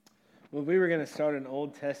Well, we were going to start an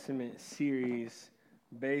Old Testament series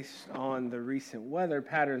based on the recent weather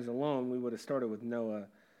patterns alone. We would have started with Noah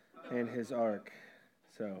and his ark.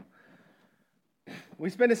 So we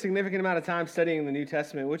spend a significant amount of time studying the New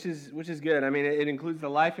Testament, which is good. I mean, it includes the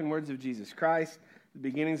life and words of Jesus Christ, the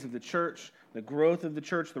beginnings of the church, the growth of the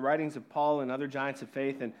church, the writings of Paul and other giants of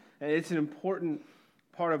faith, and it's an important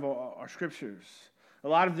part of our scriptures. A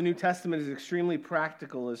lot of the New Testament is extremely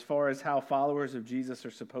practical as far as how followers of Jesus are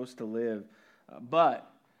supposed to live.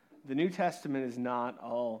 But the New Testament is not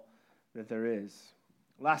all that there is.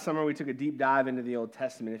 Last summer, we took a deep dive into the Old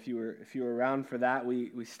Testament. If you were around for that,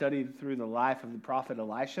 we studied through the life of the prophet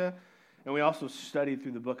Elisha, and we also studied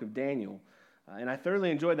through the book of Daniel. And I thoroughly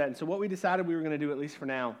enjoyed that. And so what we decided we were going to do, at least for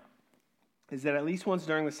now, is that at least once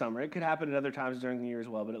during the summer, it could happen at other times during the year as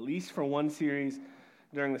well, but at least for one series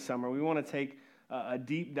during the summer, we want to take a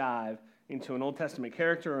deep dive into an Old Testament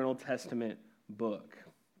character or an Old Testament book.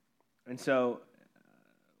 And so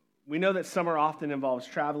we know that summer often involves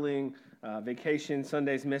traveling, vacation,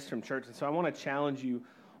 Sundays missed from church. And so I want to challenge you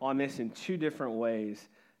on this in two different ways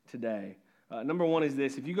today. Number one is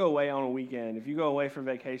this: if you go away on a weekend, if you go away for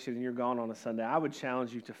vacation and you're gone on a Sunday, I would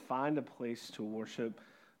challenge you to find a place to worship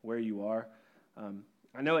where you are.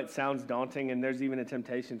 I know it sounds daunting, and there's even a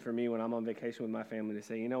temptation for me when I'm on vacation with my family to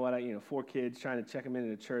say, you know what, 4 kids trying to check them into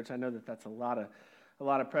the church. I know that that's a lot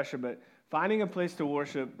of pressure, but finding a place to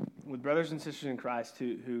worship with brothers and sisters in Christ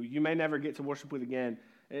who you may never get to worship with again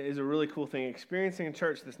is a really cool thing. Experiencing a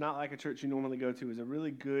church that's not like a church you normally go to is a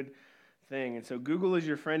really good thing. And so Google is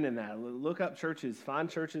your friend in that. Look up churches, find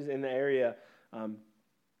churches in the area.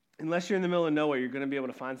 Unless you're in the middle of nowhere, you're going to be able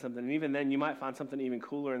to find something. And even then, you might find something even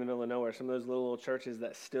cooler in the middle of nowhere, some of those little churches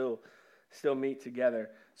that still meet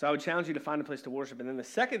together. So I would challenge you to find a place to worship. And then the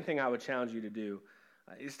second thing I would challenge you to do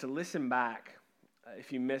is to listen back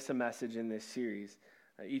if you miss a message in this series.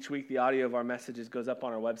 Each week, the audio of our messages goes up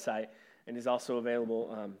on our website and is also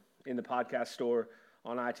available in the podcast store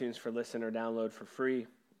on iTunes for listen or download for free.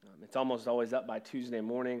 It's almost always up by Tuesday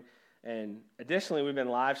morning. And additionally, we've been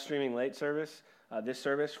live streaming this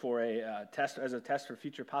service for a test for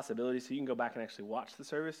future possibilities, so you can go back and actually watch the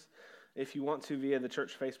service if you want to via the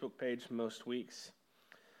church Facebook page most weeks.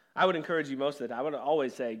 I would encourage you most of the time. I would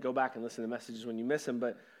always say go back and listen to messages when you miss them,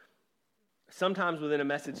 but sometimes within a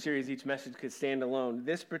message series, each message could stand alone.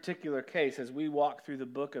 This particular case, as we walk through the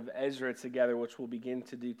book of Ezra together, which we'll begin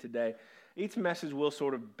to do today, each message will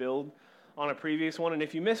sort of build on a previous one, and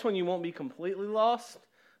if you miss one, you won't be completely lost,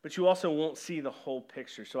 but you also won't see the whole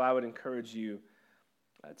picture. So I would encourage you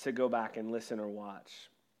to go back and listen or watch.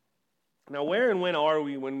 Now, where and when are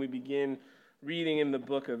we when we begin reading in the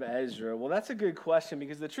book of Ezra? Well, that's a good question,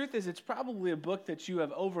 because the truth is it's probably a book that you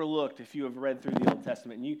have overlooked if you have read through the Old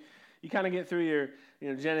Testament. And you kind of get through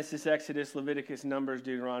your Genesis, Exodus, Leviticus, Numbers,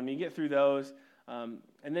 Deuteronomy. You get through those, and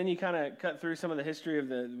then you kind of cut through some of the history of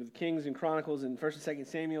the Kings and Chronicles and 1st and 2nd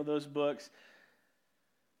Samuel, those books.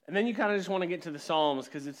 And then you kind of just want to get to the Psalms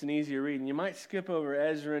because it's an easier read. And you might skip over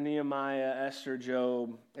Ezra, Nehemiah, Esther,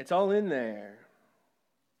 Job. It's all in there.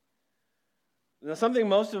 Now, something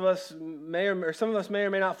most of us some of us may or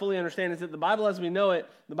may not fully understand is that the Bible as we know it,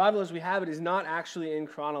 the Bible as we have it, is not actually in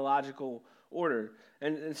chronological order.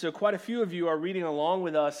 And so quite a few of you are reading along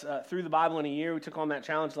with us through the Bible in a year. We took on that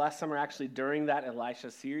challenge last summer, actually during that Elisha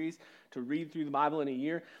series, to read through the Bible in a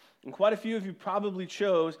year. And quite a few of you probably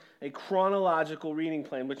chose a chronological reading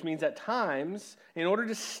plan, which means at times, in order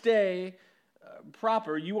to stay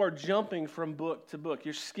proper, you are jumping from book to book.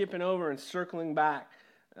 You're skipping over and circling back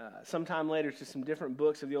sometime later to some different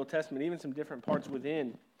books of the Old Testament, even some different parts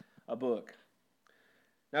within a book.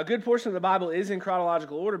 Now, a good portion of the Bible is in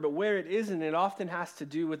chronological order, but where it isn't, it often has to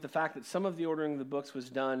do with the fact that some of the ordering of the books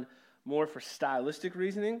was done more for stylistic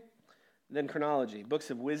reasoning than chronology.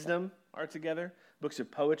 Books of wisdom are together. Books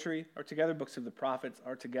of poetry are together. Books of the prophets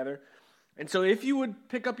are together. And so if you would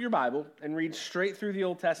pick up your Bible and read straight through the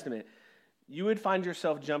Old Testament, you would find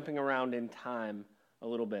yourself jumping around in time a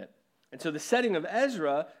little bit. And so the setting of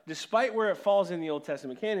Ezra, despite where it falls in the Old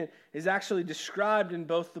Testament canon, is actually described in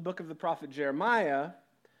both the book of the prophet Jeremiah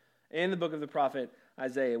and the book of the prophet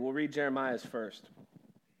Isaiah. We'll read Jeremiah's first.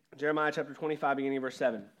 Jeremiah chapter 25, beginning of verse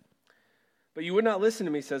 7. But you would not listen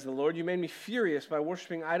to me, says the Lord. You made me furious by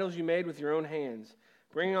worshiping idols you made with your own hands,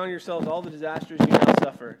 bringing on yourselves all the disasters you now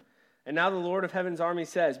suffer. And now the Lord of heaven's army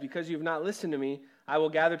says, because you have not listened to me, I will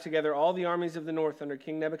gather together all the armies of the north under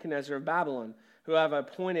King Nebuchadnezzar of Babylon, who I have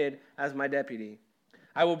appointed as my deputy.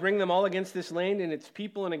 I will bring them all against this land and its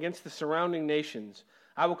people and against the surrounding nations.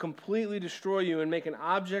 I will completely destroy you and make an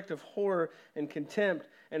object of horror and contempt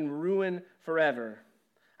and ruin forever.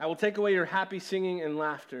 I will take away your happy singing and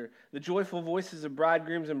laughter. The joyful voices of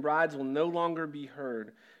bridegrooms and brides will no longer be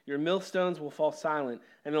heard. Your millstones will fall silent,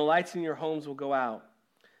 and the lights in your homes will go out.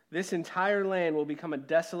 This entire land will become a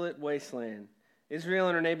desolate wasteland. Israel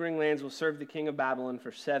and her neighboring lands will serve the king of Babylon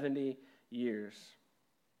for 70 years.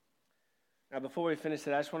 Now, before we finish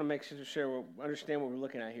that, I just want to make sure we understand what we're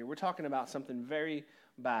looking at here. We're talking about something very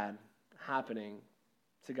bad happening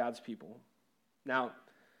to God's people. Now,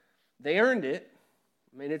 they earned it.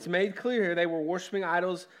 I mean, it's made clear they were worshiping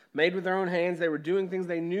idols made with their own hands. They were doing things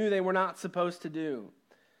they knew they were not supposed to do.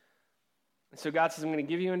 And so God says, I'm going to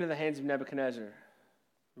give you into the hands of Nebuchadnezzar,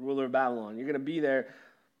 the ruler of Babylon. You're going to be there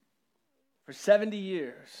for 70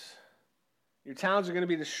 years. Your towns are going to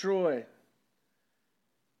be destroyed.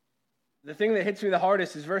 The thing that hits me the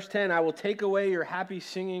hardest is verse 10, I will take away your happy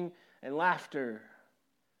singing and laughter.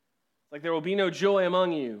 Like there will be no joy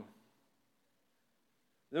among you.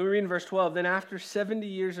 Then we read in verse 12, then after 70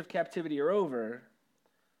 years of captivity are over,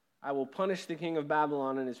 I will punish the king of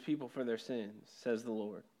Babylon and his people for their sins, says the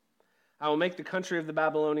Lord. I will make the country of the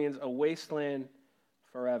Babylonians a wasteland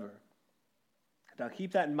forever. Now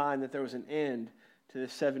keep that in mind that there was an end to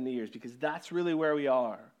this 70 years, because that's really where we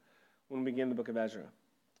are when we begin the book of Ezra.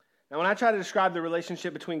 Now when I try to describe the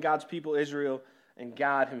relationship between God's people, Israel, and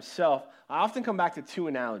God himself, I often come back to two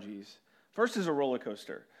analogies. First is a roller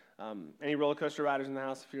coaster. Any roller coaster riders in the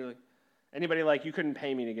house? If you're like, anybody like, you couldn't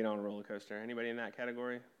pay me to get on a roller coaster? Anybody in that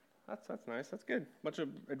category? That's nice. That's good. Bunch of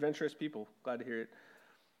adventurous people. Glad to hear it.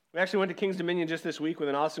 We actually went to King's Dominion just this week with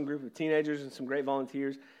an awesome group of teenagers and some great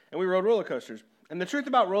volunteers, and we rode roller coasters. And the truth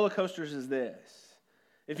about roller coasters is this.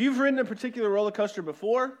 If you've ridden a particular roller coaster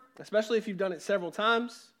before, especially if you've done it several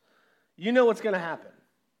times, you know what's going to happen.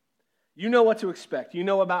 You know what to expect. You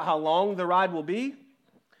know about how long the ride will be.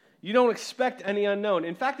 You don't expect any unknown.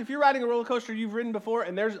 In fact, if you're riding a roller coaster you've ridden before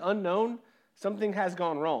and there's unknown, something has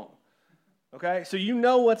gone wrong. Okay? So you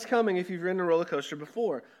know what's coming if you've ridden a roller coaster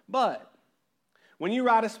before. But when you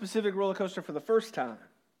ride a specific roller coaster for the first time,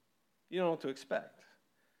 you don't know what to expect.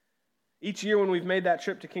 Each year when we've made that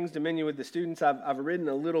trip to King's Dominion with the students, I've ridden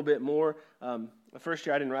a little bit more. The first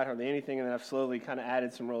year I didn't ride hardly anything, and then I've slowly kind of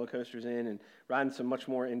added some roller coasters in and riding some much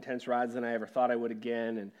more intense rides than I ever thought I would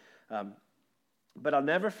again. But I'll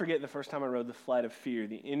never forget the first time I rode the Flight of Fear,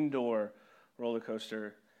 the indoor roller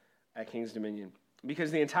coaster at King's Dominion,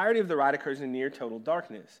 because the entirety of the ride occurs in near total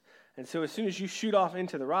darkness. And so as soon as you shoot off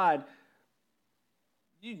into the ride,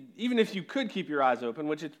 even if you could keep your eyes open,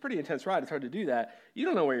 which it's a pretty intense ride, it's hard to do that, you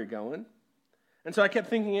don't know where you're going. And so I kept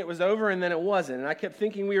thinking it was over, and then it wasn't. And I kept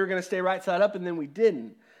thinking we were going to stay right side up, and then we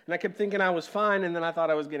didn't. And I kept thinking I was fine, and then I thought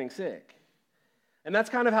I was getting sick. And that's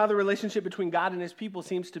kind of how the relationship between God and his people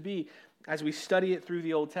seems to be as we study it through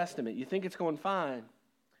the Old Testament. You think it's going fine,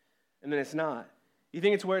 and then it's not. You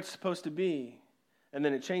think it's where it's supposed to be, and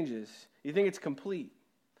then it changes. You think it's complete,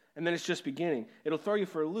 and then it's just beginning. It'll throw you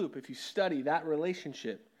for a loop if you study that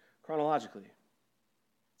relationship chronologically.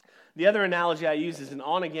 The other analogy I use is an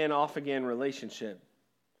on-again, off-again relationship.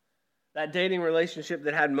 That dating relationship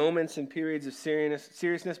that had moments and periods of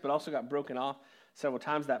seriousness, but also got broken off several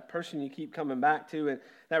times. That person you keep coming back to, and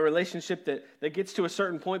that relationship that gets to a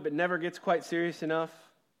certain point but never gets quite serious enough.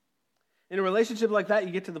 In a relationship like that,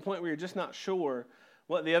 you get to the point where you're just not sure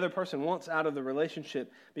what the other person wants out of the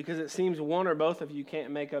relationship, because it seems one or both of you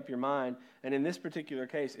can't make up your mind. And in this particular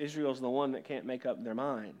case, Israel's the one that can't make up their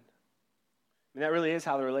mind. I mean, that really is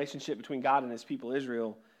how the relationship between God and his people,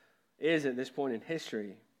 Israel, is at this point in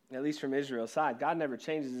history, at least from Israel's side. God never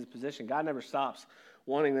changes his position. God never stops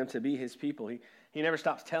wanting them to be his people. He never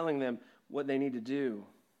stops telling them what they need to do.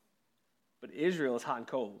 But Israel is hot and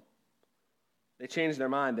cold. They change their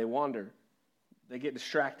mind. They wander. They get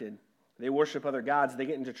distracted. They worship other gods. They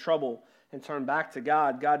get into trouble and turn back to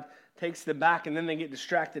God. God takes them back, and then they get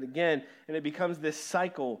distracted again, and it becomes this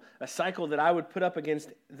cycle, a cycle that I would put up against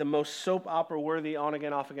the most soap opera-worthy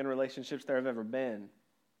on-again, off-again relationships there have ever been.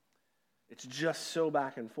 It's just so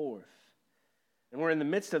back and forth. And we're in the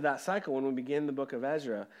midst of that cycle when we begin the book of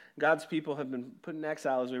Ezra. God's people have been put in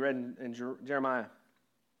exile, as we read in Jeremiah.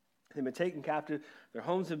 They've been taken captive, their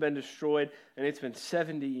homes have been destroyed, and it's been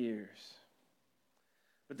 70 years.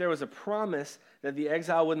 But there was a promise that the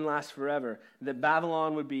exile wouldn't last forever, that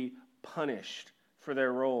Babylon would be punished for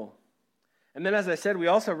their role. And then, as I said, we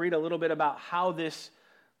also read a little bit about how this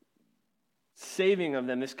saving of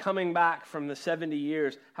them, this coming back from the 70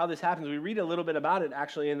 years, how this happens. We read a little bit about it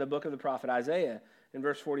actually in the book of the prophet Isaiah in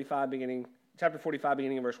chapter 45,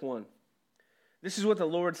 beginning in verse 1. This is what the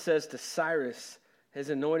Lord says to Cyrus, his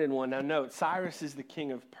anointed one. Now note, Cyrus is the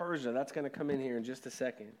king of Persia. That's going to come in here in just a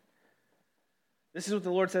second. This is what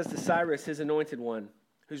the Lord says to Cyrus, his anointed one,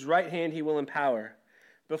 whose right hand he will empower.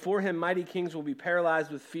 Before him, mighty kings will be paralyzed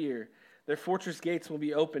with fear. Their fortress gates will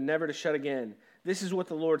be open, never to shut again. This is what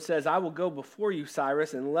the Lord says: I will go before you,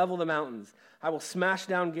 Cyrus, and level the mountains. I will smash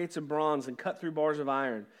down gates of bronze and cut through bars of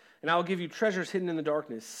iron. And I will give you treasures hidden in the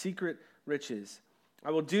darkness, secret riches.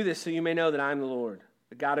 I will do this so you may know that I am the Lord,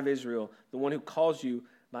 the God of Israel, the one who calls you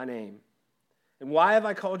by name. And why have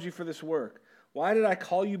I called you for this work? Why did I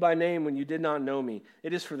call you by name when you did not know me?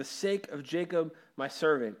 It is for the sake of Jacob, my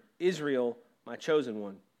servant, Israel, my chosen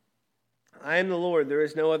one. I am the Lord, there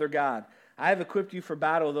is no other God. I have equipped you for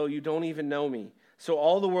battle, though you don't even know me. So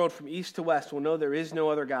all the world from east to west will know there is no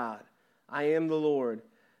other God. I am the Lord,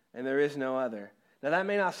 and there is no other. Now that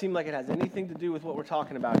may not seem like it has anything to do with what we're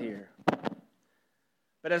talking about here.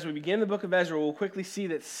 But as we begin the book of Ezra, we'll quickly see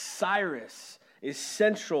that Cyrus is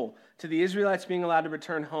central to the Israelites being allowed to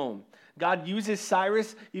return home. God uses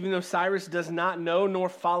Cyrus, even though Cyrus does not know nor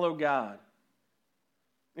follow God.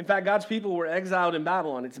 In fact, God's people were exiled in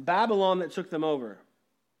Babylon. It's Babylon that took them over.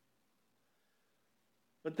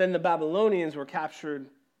 But then the Babylonians were captured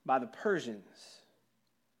by the Persians,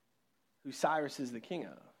 who Cyrus is the king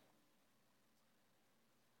of.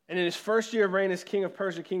 And in his first year of reign as king of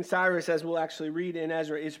Persia, King Cyrus, as we'll actually read in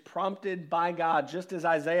Ezra, is prompted by God, just as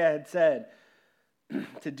Isaiah had said,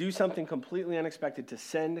 to do something completely unexpected, to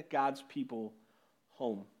send God's people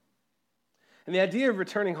home. And the idea of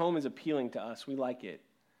returning home is appealing to us. We like it.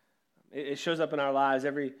 It shows up in our lives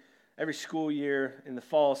every school year. In the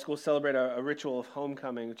fall, schools celebrate a ritual of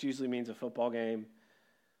homecoming, which usually means a football game,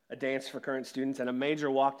 a dance for current students, and a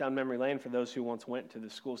major walk down memory lane for those who once went to the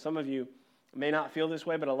school. Some of you may not feel this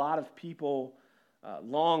way, but a lot of people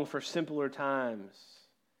long for simpler times,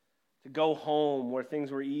 to go home where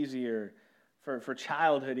things were easier, for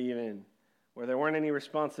childhood even, where there weren't any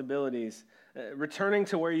responsibilities. Returning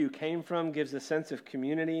to where you came from gives a sense of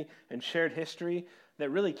community and shared history that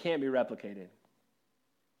really can't be replicated.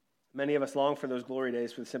 Many of us long for those glory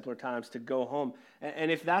days, for the simpler times, to go home. And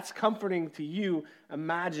if that's comforting to you,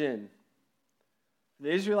 imagine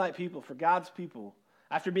the Israelite people, for God's people,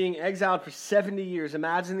 after being exiled for 70 years,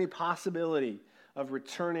 imagine the possibility of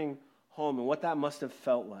returning home and what that must have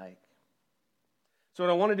felt like. So what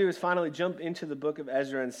I want to do is finally jump into the book of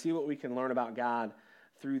Ezra and see what we can learn about God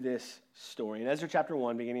through this story. In Ezra chapter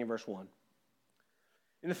 1, beginning in verse 1.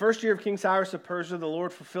 In the first year of King Cyrus of Persia, the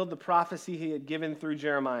Lord fulfilled the prophecy he had given through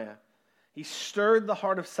Jeremiah. He stirred the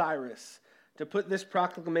heart of Cyrus to put this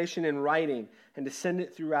proclamation in writing and to send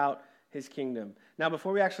it throughout his kingdom. Now,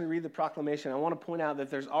 before we actually read the proclamation, I want to point out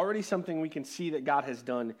that there's already something we can see that God has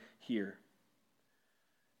done here.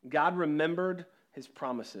 God remembered his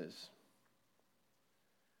promises.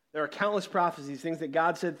 There are countless prophecies, things that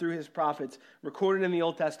God said through his prophets, recorded in the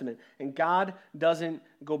Old Testament, and God doesn't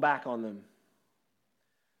go back on them.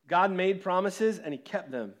 God made promises and he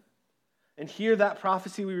kept them. And here that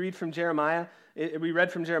prophecy we read from Jeremiah,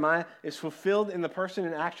 is fulfilled in the person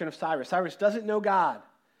and action of Cyrus. Cyrus doesn't know God,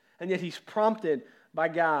 and yet he's prompted by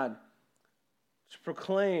God to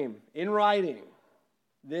proclaim in writing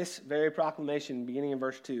this very proclamation, beginning in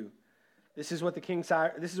verse 2. This is what King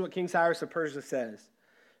Cyrus of Persia says.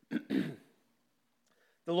 The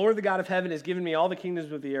Lord, the God of heaven, has given me all the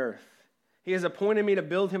kingdoms of the earth. He has appointed me to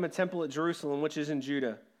build him a temple at Jerusalem, which is in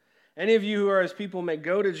Judah. Any of you who are his people may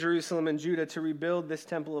go to Jerusalem and Judah to rebuild this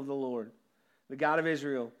temple of the Lord, the God of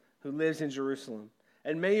Israel, who lives in Jerusalem.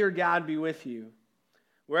 And may your God be with you.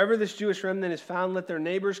 Wherever this Jewish remnant is found, let their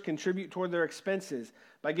neighbors contribute toward their expenses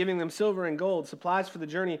by giving them silver and gold, supplies for the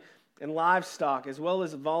journey, and livestock, as well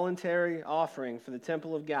as a voluntary offering for the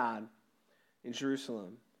temple of God in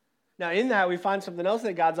Jerusalem. Now, in that, we find something else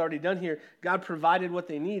that God's already done here. God provided what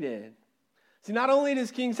they needed. See, not only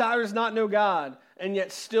does King Cyrus not know God, and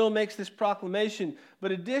yet still makes this proclamation,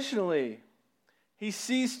 but additionally, he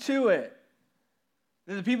sees to it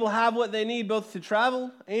that the people have what they need both to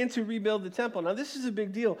travel and to rebuild the temple. Now, this is a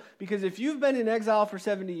big deal, because if you've been in exile for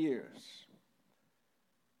 70 years,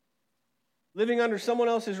 living under someone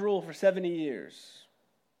else's rule for 70 years,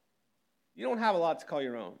 you don't have a lot to call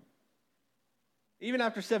your own. Even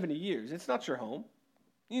after 70 years, it's not your home.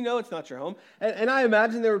 You know it's not your home. And I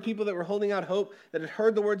imagine there were people that were holding out hope, that had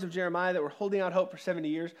heard the words of Jeremiah, that were holding out hope for 70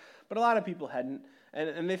 years, but a lot of people hadn't.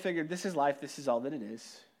 And they figured, this is life, this is all that it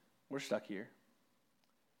is. We're stuck here.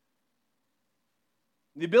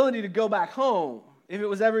 The ability to go back home, if it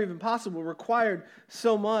was ever even possible, required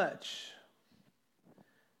so much.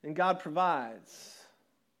 And God provides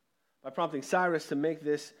by prompting Cyrus to make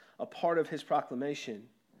this a part of his proclamation.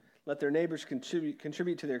 Let their neighbors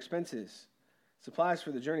contribute to their expenses, supplies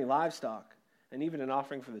for the journey, livestock, and even an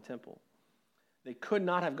offering for the temple. They could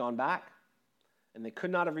not have gone back, and they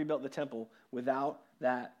could not have rebuilt the temple without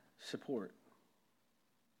that support.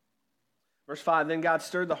 Verse 5, then God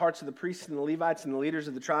stirred the hearts of the priests and the Levites and the leaders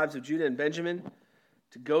of the tribes of Judah and Benjamin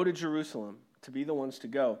to go to Jerusalem, to be the ones to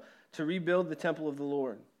go, to rebuild the temple of the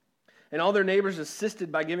Lord. And all their neighbors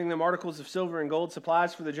assisted by giving them articles of silver and gold,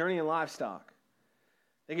 supplies for the journey, and livestock.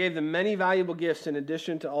 They gave them many valuable gifts in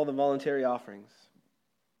addition to all the voluntary offerings.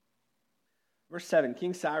 Verse 7,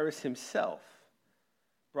 King Cyrus himself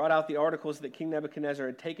brought out the articles that King Nebuchadnezzar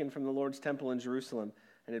had taken from the Lord's temple in Jerusalem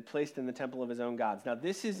and had placed in the temple of his own gods. Now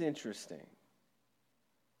this is interesting,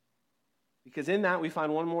 because in that we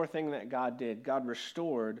find one more thing that God did. God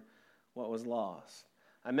restored what was lost.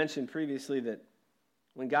 I mentioned previously that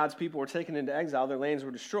when God's people were taken into exile, their lands were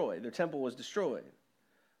destroyed. Their temple was destroyed.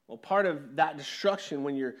 Well, part of that destruction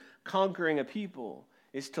when you're conquering a people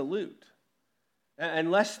is to loot.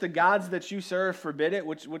 Unless the gods that you serve forbid it,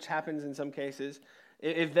 which happens in some cases,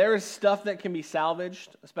 if there is stuff that can be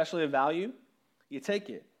salvaged, especially of value, you take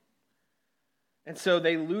it. And so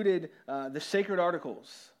they looted the sacred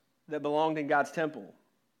articles that belonged in God's temple.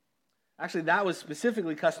 Actually, that was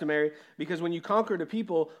specifically customary because when you conquered a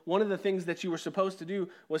people, one of the things that you were supposed to do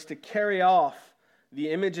was to carry off the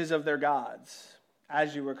images of their gods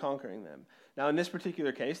as you were conquering them. Now, in this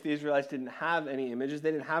particular case, the Israelites didn't have any images.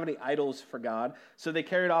 They didn't have any idols for God, so they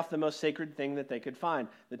carried off the most sacred thing that they could find,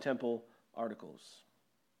 the temple articles.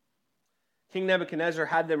 King Nebuchadnezzar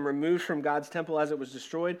had them removed from God's temple as it was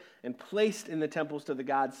destroyed and placed in the temples to the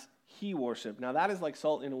gods he worshiped. Now, that is like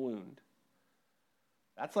salt in a wound.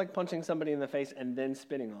 That's like punching somebody in the face and then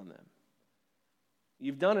spitting on them.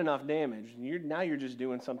 You've done enough damage, and now you're just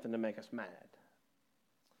doing something to make us mad.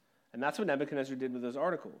 And that's what Nebuchadnezzar did with those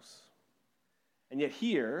articles. And yet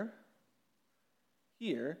here,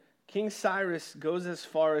 King Cyrus goes as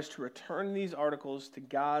far as to return these articles to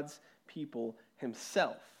God's people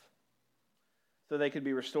himself, so they could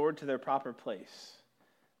be restored to their proper place,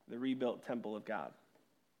 the rebuilt temple of God.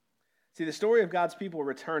 See, the story of God's people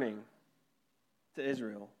returning to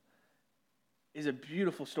Israel is a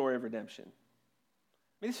beautiful story of redemption.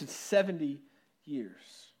 I mean, this was 70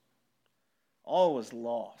 years. All was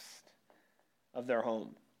lost of their home.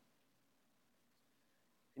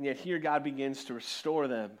 And yet here God begins to restore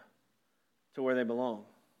them to where they belong.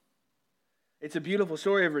 It's a beautiful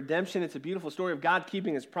story of redemption. It's a beautiful story of God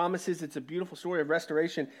keeping his promises. It's a beautiful story of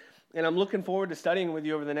restoration. And I'm looking forward to studying with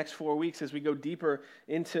you over the next 4 weeks as we go deeper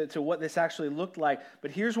into what this actually looked like.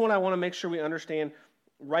 But here's what I want to make sure we understand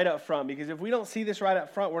right up front, because if we don't see this right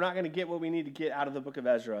up front, we're not going to get what we need to get out of the book of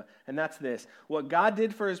Ezra. And that's this. What God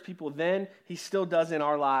did for his people then, he still does in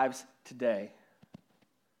our lives today.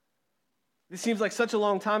 This seems like such a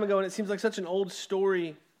long time ago, and it seems like such an old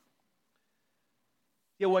story.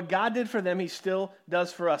 Yet what God did for them, he still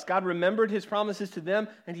does for us. God remembered his promises to them,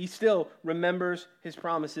 and he still remembers his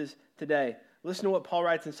promises today. Listen to what Paul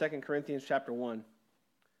writes in 2 Corinthians chapter 1,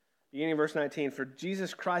 beginning of verse 19. For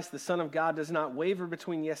Jesus Christ, the Son of God, does not waver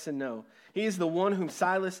between yes and no. He is the one whom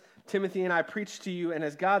Silas, Timothy, and I preach to you, and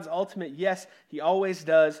as God's ultimate yes, he always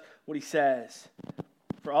does what he says.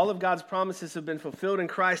 For all of God's promises have been fulfilled in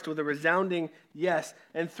Christ with a resounding yes,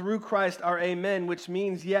 and through Christ our amen, which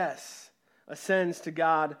means yes, ascends to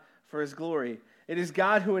God for his glory. It is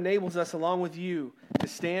God who enables us, along with you, to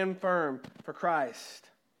stand firm for Christ.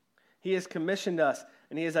 He has commissioned us,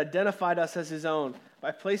 and he has identified us as his own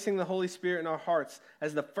by placing the Holy Spirit in our hearts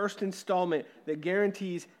as the first installment that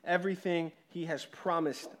guarantees everything he has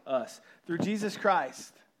promised us. Through Jesus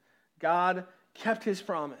Christ, God kept his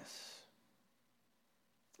promise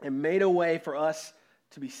and made a way for us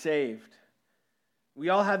to be saved. We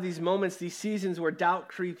all have these moments, these seasons where doubt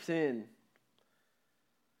creeps in.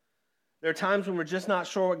 There are times when we're just not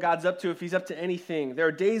sure what God's up to, if he's up to anything. There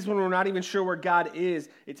are days when we're not even sure where God is.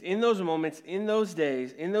 It's in those moments, in those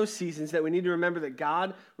days, in those seasons that we need to remember that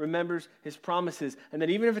God remembers his promises, and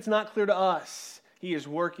that even if it's not clear to us, he is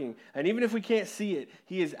working. And even if we can't see it,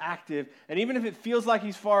 he is active. And even if it feels like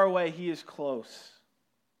he's far away, he is close.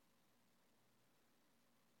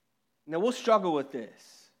 Now, we'll struggle with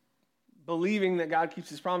this, believing that God keeps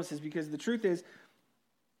his promises, because the truth is,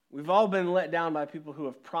 we've all been let down by people who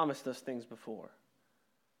have promised us things before.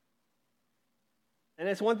 And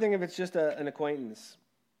it's one thing if it's just an acquaintance,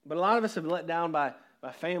 but a lot of us have been let down by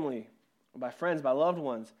family, by friends, by loved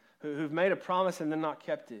ones who've made a promise and then not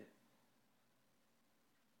kept it.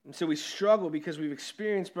 And so we struggle because we've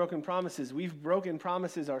experienced broken promises. We've broken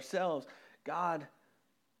promises ourselves. God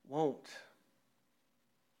won't.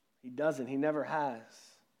 He doesn't. He never has.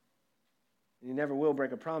 And he never will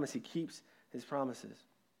break a promise. He keeps his promises.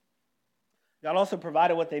 God also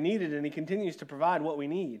provided what they needed, and he continues to provide what we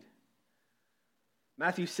need.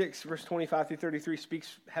 Matthew 6, verse 25 through 33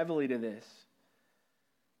 speaks heavily to this.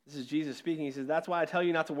 This is Jesus speaking. He says, that's why I tell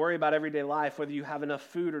you not to worry about everyday life, whether you have enough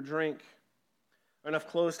food or drink, or enough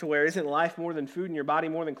clothes to wear. Isn't life more than food and your body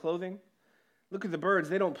more than clothing? Look at the birds.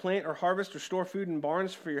 They don't plant or harvest or store food in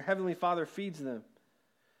barns, for your heavenly Father feeds them.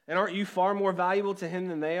 And aren't you far more valuable to him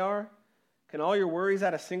than they are? Can all your worries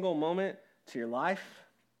add a single moment to your life?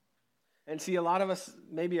 And see, a lot of us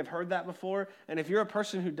maybe have heard that before. And if you're a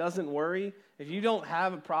person who doesn't worry, if you don't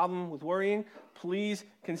have a problem with worrying, please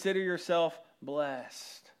consider yourself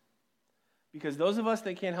blessed. Because those of us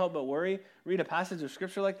that can't help but worry, read a passage of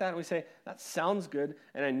Scripture like that, and we say, that sounds good,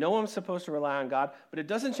 and I know I'm supposed to rely on God, but it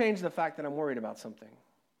doesn't change the fact that I'm worried about something.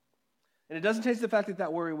 And it doesn't change the fact that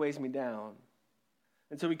that worry weighs me down.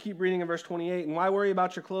 And so we keep reading in verse 28, and why worry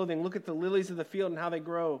about your clothing? Look at the lilies of the field and how they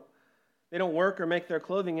grow. They don't work or make their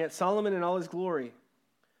clothing, yet Solomon in all his glory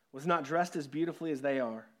was not dressed as beautifully as they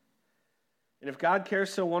are. And if God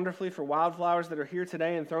cares so wonderfully for wildflowers that are here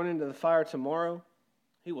today and thrown into the fire tomorrow,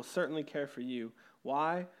 he will certainly care for you.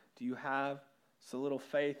 Why do you have so little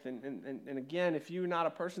faith? And again, if you're not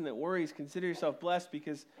a person that worries, consider yourself blessed,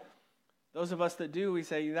 because those of us that do, we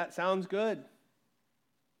say, that sounds good.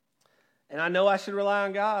 And I know I should rely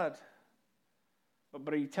on God.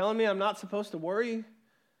 But are you telling me I'm not supposed to worry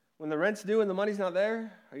when the rent's due and the money's not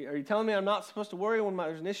there? Are you telling me I'm not supposed to worry when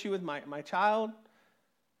there's an issue with my child?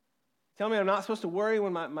 Tell me I'm not supposed to worry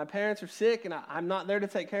when my parents are sick and I'm not there to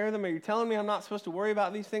take care of them? Are you telling me I'm not supposed to worry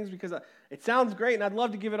about these things because it sounds great and I'd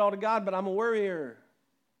love to give it all to God, but I'm a worrier?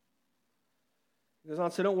 He goes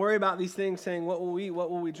on, so don't worry about these things, saying, what will we eat,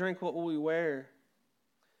 what will we drink, what will we wear?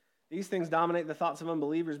 These things dominate the thoughts of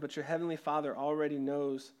unbelievers, but your heavenly Father already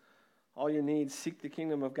knows all your needs. Seek the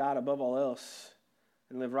kingdom of God above all else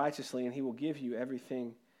and live righteously, and he will give you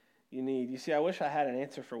everything you need. You see, I wish I had an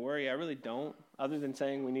answer for worry. I really don't, other than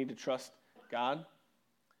saying we need to trust God.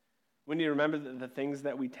 We need to remember that the things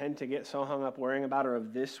that we tend to get so hung up worrying about are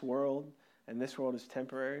of this world, and this world is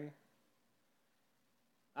temporary.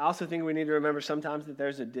 I also think we need to remember sometimes that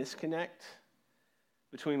there's a disconnect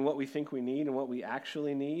between what we think we need and what we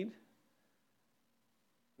actually need.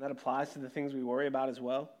 And that applies to the things we worry about as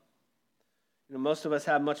well. You know, most of us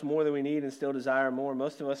have much more than we need and still desire more.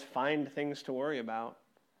 Most of us find things to worry about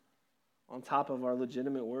on top of our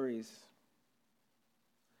legitimate worries.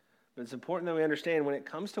 But it's important that we understand when it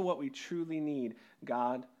comes to what we truly need,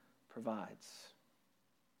 God provides.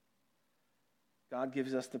 God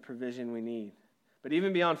gives us the provision we need. But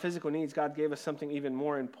even beyond physical needs, God gave us something even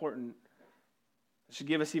more important that should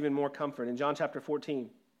give us even more comfort. In John chapter 14,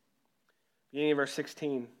 beginning of verse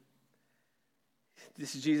 16,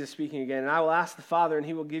 this is Jesus speaking again. And I will ask the Father, and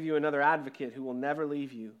he will give you another advocate who will never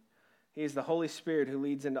leave you. He is the Holy Spirit who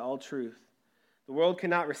leads into all truth. The world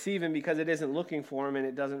cannot receive him because it isn't looking for him and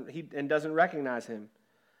it doesn't recognize him.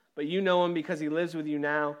 But you know him because he lives with you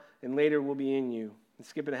now and later will be in you. And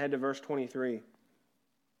skipping ahead to verse 23.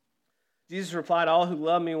 Jesus replied, all who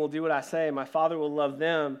love me will do what I say. My Father will love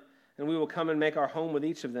them, and we will come and make our home with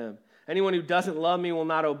each of them. Anyone who doesn't love me will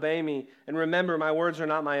not obey me. And remember, my words are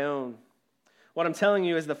not my own. What I'm telling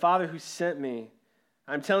you is the Father who sent me.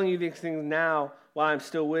 I'm telling you these things now while I'm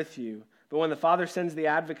still with you. But when the Father sends the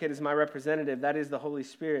advocate as my representative, that is the Holy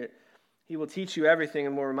Spirit, he will teach you everything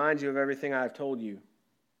and will remind you of everything I have told you.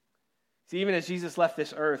 See, even as Jesus left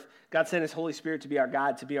this earth, God sent his Holy Spirit to be our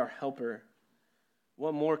guide, to be our helper.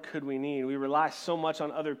 What more could we need? We rely so much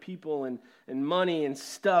on other people and money and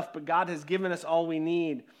stuff, but God has given us all we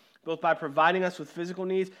need, both by providing us with physical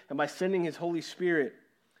needs and by sending his Holy Spirit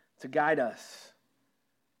to guide us,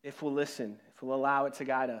 if we'll listen, if we'll allow it to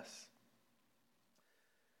guide us.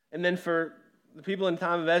 And then for the people in the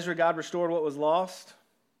time of Ezra, God restored what was lost,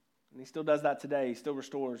 and he still does that today. He still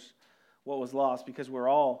restores what was lost because we're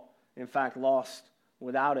all, in fact, lost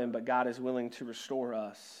without him, but God is willing to restore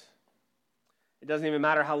us. It doesn't even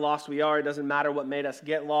matter how lost we are. It doesn't matter what made us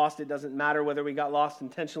get lost. It doesn't matter whether we got lost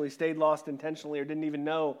intentionally, stayed lost intentionally, or didn't even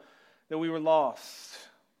know that we were lost.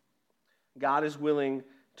 God is willing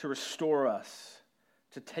to restore us,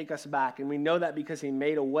 to take us back. And we know that because he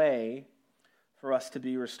made a way for us to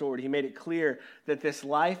be restored. He made it clear that this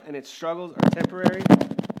life and its struggles are temporary,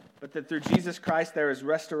 but that through Jesus Christ there is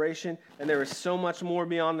restoration, and there is so much more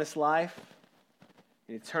beyond this life,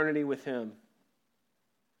 in eternity with him.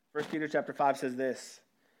 1 Peter chapter 5 says this,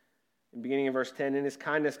 in beginning of verse 10, in his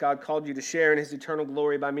kindness God called you to share in his eternal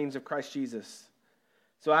glory by means of Christ Jesus.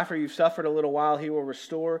 So after you've suffered a little while, he will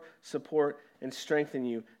restore, support, and strengthen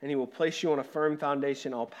you, and he will place you on a firm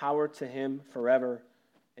foundation, all power to him forever.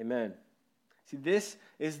 Amen. See, this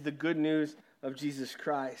is the good news of Jesus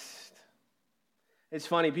Christ. It's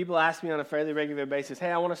funny, people ask me on a fairly regular basis,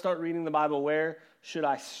 hey, I want to start reading the Bible, where should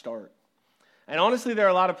I start? And honestly, there are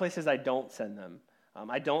a lot of places I don't send them.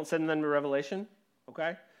 I don't send them to Revelation,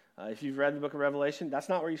 okay? If you've read the book of Revelation, that's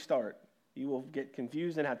not where you start. You will get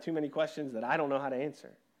confused and have too many questions that I don't know how to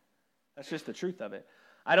answer. That's just the truth of it.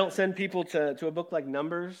 I don't send people to a book like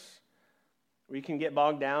Numbers, where you can get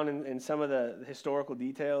bogged down in some of the historical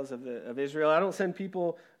details of Israel. I don't send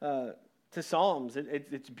people to Psalms.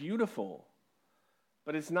 It's beautiful,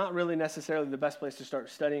 but it's not really necessarily the best place to start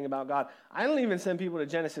studying about God. I don't even send people to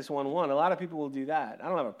Genesis 1:1. A lot of people will do that. I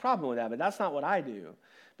don't have a problem with that, but that's not what I do.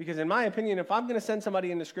 Because in my opinion, if I'm going to send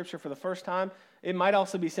somebody into Scripture for the first time, it might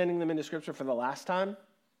also be sending them into Scripture for the last time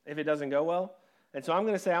if it doesn't go well. And so I'm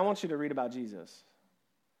going to say, I want you to read about Jesus.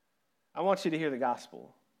 I want you to hear the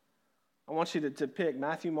gospel. I want you to pick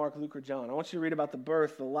Matthew, Mark, Luke, or John. I want you to read about the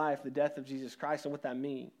birth, the life, the death of Jesus Christ and what that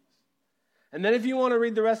means. And then if you want to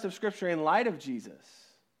read the rest of Scripture in light of Jesus,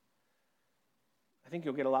 I think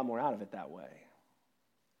you'll get a lot more out of it that way.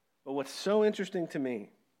 But what's so interesting to me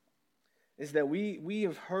is that we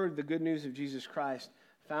have heard the good news of Jesus Christ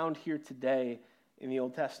found here today in the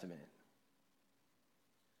Old Testament.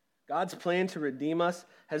 God's plan to redeem us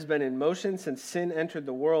has been in motion since sin entered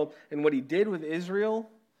the world. And what he did with Israel,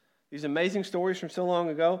 these amazing stories from so long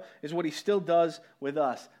ago, is what he still does with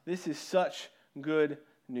us. This is such good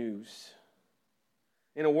news.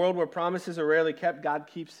 In a world where promises are rarely kept, God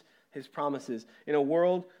keeps his promises. In a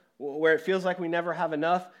world where it feels like we never have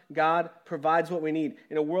enough, God provides what we need.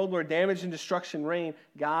 In a world where damage and destruction reign,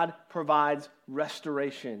 God provides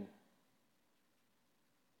restoration.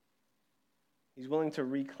 He's willing to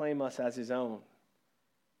reclaim us as his own,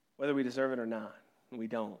 whether we deserve it or not. We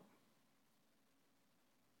don't.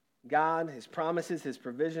 God, his promises, his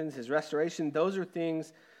provisions, his restoration, those are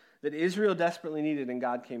things that Israel desperately needed, and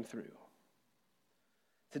God came through.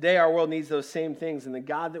 Today, our world needs those same things, and the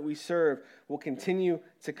God that we serve will continue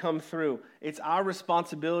to come through. It's our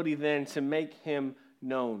responsibility then to make him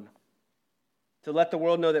known, to let the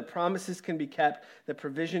world know that promises can be kept, that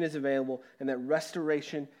provision is available, and that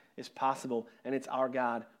restoration is possible, and it's our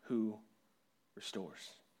God who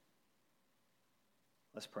restores.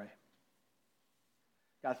 Let's pray.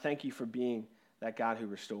 God, thank you for being that God who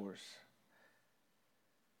restores.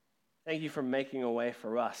 Thank you for making a way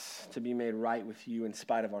for us to be made right with you in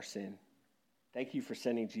spite of our sin. Thank you for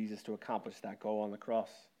sending Jesus to accomplish that goal on the cross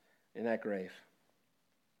in that grave.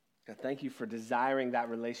 God, thank you for desiring that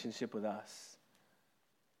relationship with us.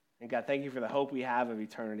 And God, thank you for the hope we have of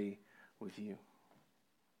eternity with you.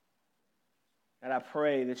 And I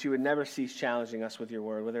pray that you would never cease challenging us with your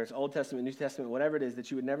word, whether it's Old Testament, New Testament, whatever it is, that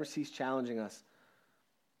you would never cease challenging us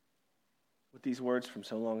with these words from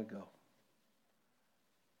so long ago.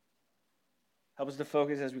 Help us to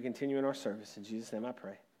focus as we continue in our service. In Jesus' name I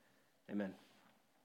pray. Amen.